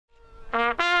It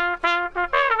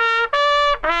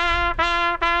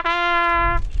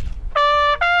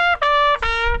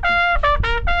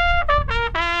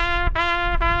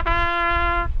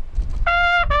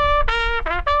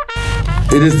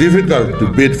is difficult to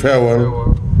bid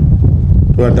farewell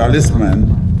to a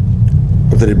talisman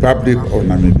of the Republic of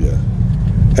Namibia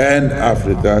and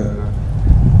Africa,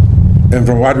 and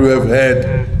from what we have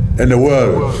heard in the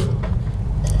world,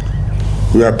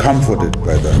 we are comforted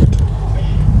by that.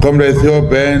 Comrade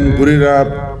Theo-Ben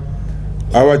Gurirab,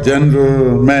 our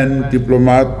gentleman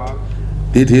diplomat,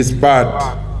 did his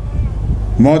part,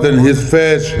 more than his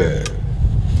fair share.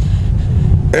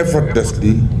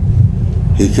 Effortlessly,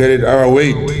 he carried our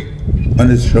weight on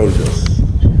his shoulders.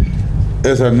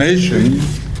 As a nation,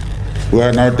 we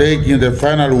are now taking the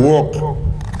final walk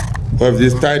of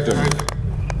this titan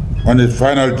on its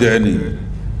final journey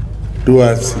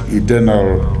towards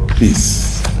eternal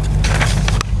peace.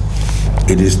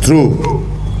 It is true.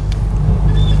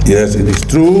 Yes, it is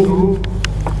true.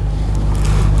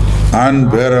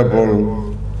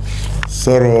 Unbearable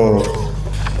sorrow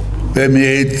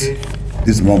permeates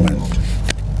this moment.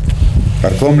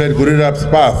 But Comrade Gurirab's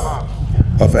path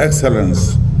of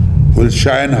excellence will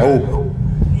shine hope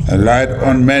and light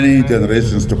on many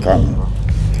generations to come.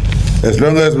 As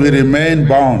long as we remain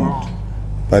bound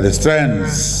by the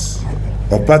strands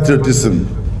of patriotism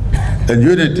and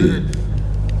unity,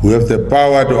 we have the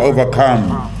power to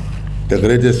overcome the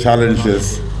greatest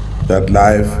challenges that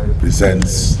life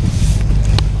presents.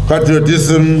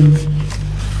 Patriotism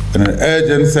and an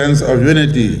urgent sense of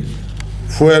unity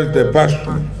fueled the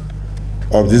passion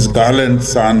of this gallant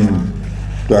son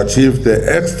to achieve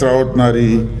the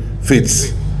extraordinary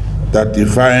feats that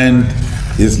defined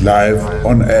his life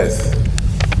on earth.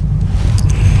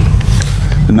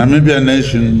 The Namibian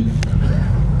nation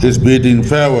is bidding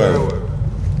farewell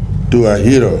to a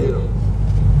hero,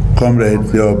 Comrade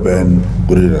Theo-Ben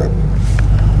Gurirab.